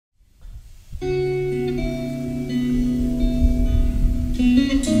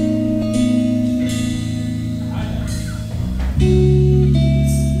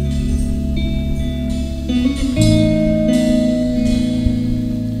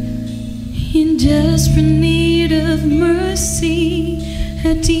In desperate need of mercy,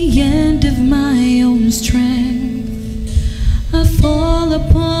 at the end of my own strength, I fall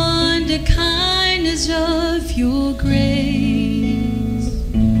upon the kindness of your grace.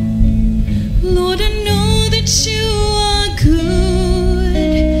 Lord, I know that you are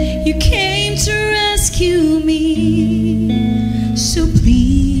good. You came to rescue me. So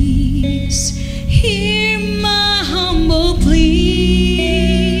please hear my humble plea.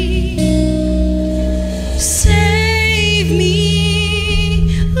 Save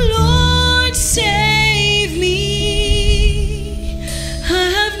me, Lord, save me. I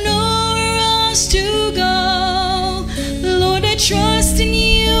have nowhere else to go. Lord, I trust in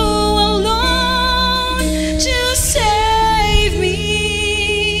you alone to save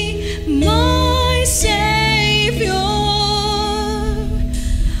me, my Savior.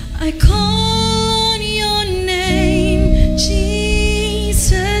 I call on your name,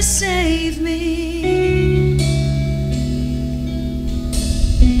 Jesus, save me.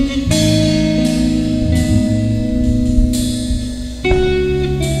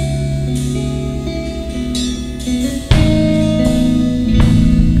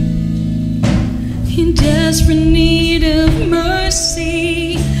 In desperate need of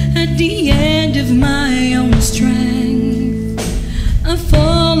mercy, at the end of my